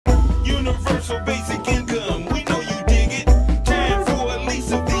universal basic income. We know you dig it. Time for a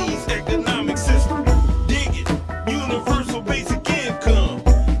lease of these economic systems. Dig it. Universal basic income.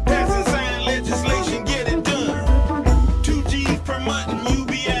 Passing signed legislation, get it done. 2 G's per month and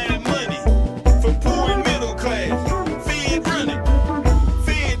UBI money for poor and middle class. Fed running.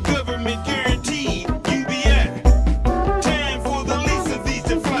 Fed government guaranteed UBI. Time for the lease of these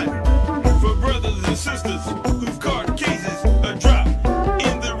to fly. For brothers and sisters who've caught cases, a drop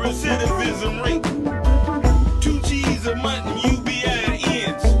in the recidivism rate. 2 G's a month and UBI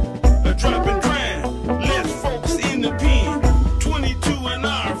ends. A drop in crime, less folks in the pen. 22 an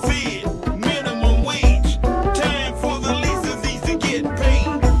hour fed, minimum wage. Time for the least of these to get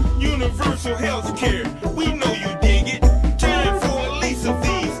paid. Universal health care, we know you dig it. Time for a lease of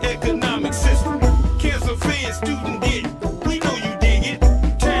these economic systems. Cancer fed student debt, we know you dig it.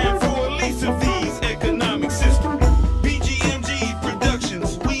 Time for a lease of these economic systems. BGMG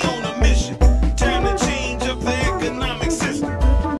Productions, we on a mission. Time to change up the economic